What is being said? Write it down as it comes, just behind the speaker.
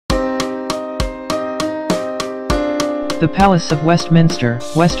The Palace of Westminster,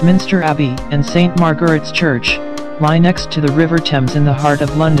 Westminster Abbey, and St. Margaret's Church lie next to the River Thames in the heart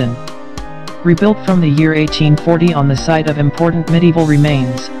of London. Rebuilt from the year 1840 on the site of important medieval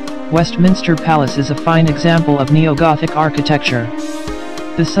remains, Westminster Palace is a fine example of neo-Gothic architecture.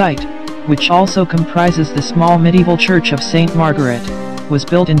 The site, which also comprises the small medieval church of St. Margaret, was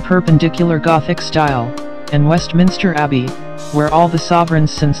built in perpendicular Gothic style, and Westminster Abbey, where all the sovereigns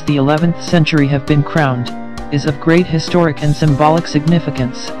since the 11th century have been crowned, is of great historic and symbolic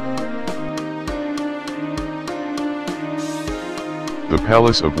significance. The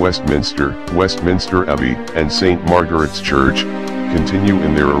Palace of Westminster, Westminster Abbey, and St. Margaret's Church continue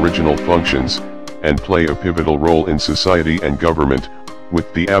in their original functions, and play a pivotal role in society and government,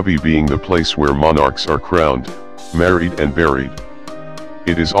 with the Abbey being the place where monarchs are crowned, married and buried.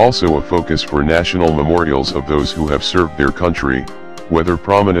 It is also a focus for national memorials of those who have served their country, whether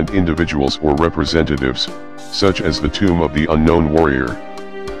prominent individuals or representatives, such as the tomb of the unknown warrior.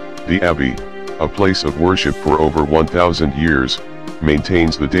 The Abbey, a place of worship for over 1,000 years,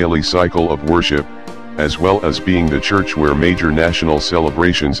 maintains the daily cycle of worship, as well as being the church where major national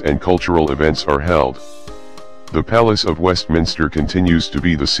celebrations and cultural events are held. The Palace of Westminster continues to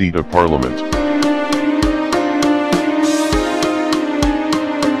be the seat of Parliament.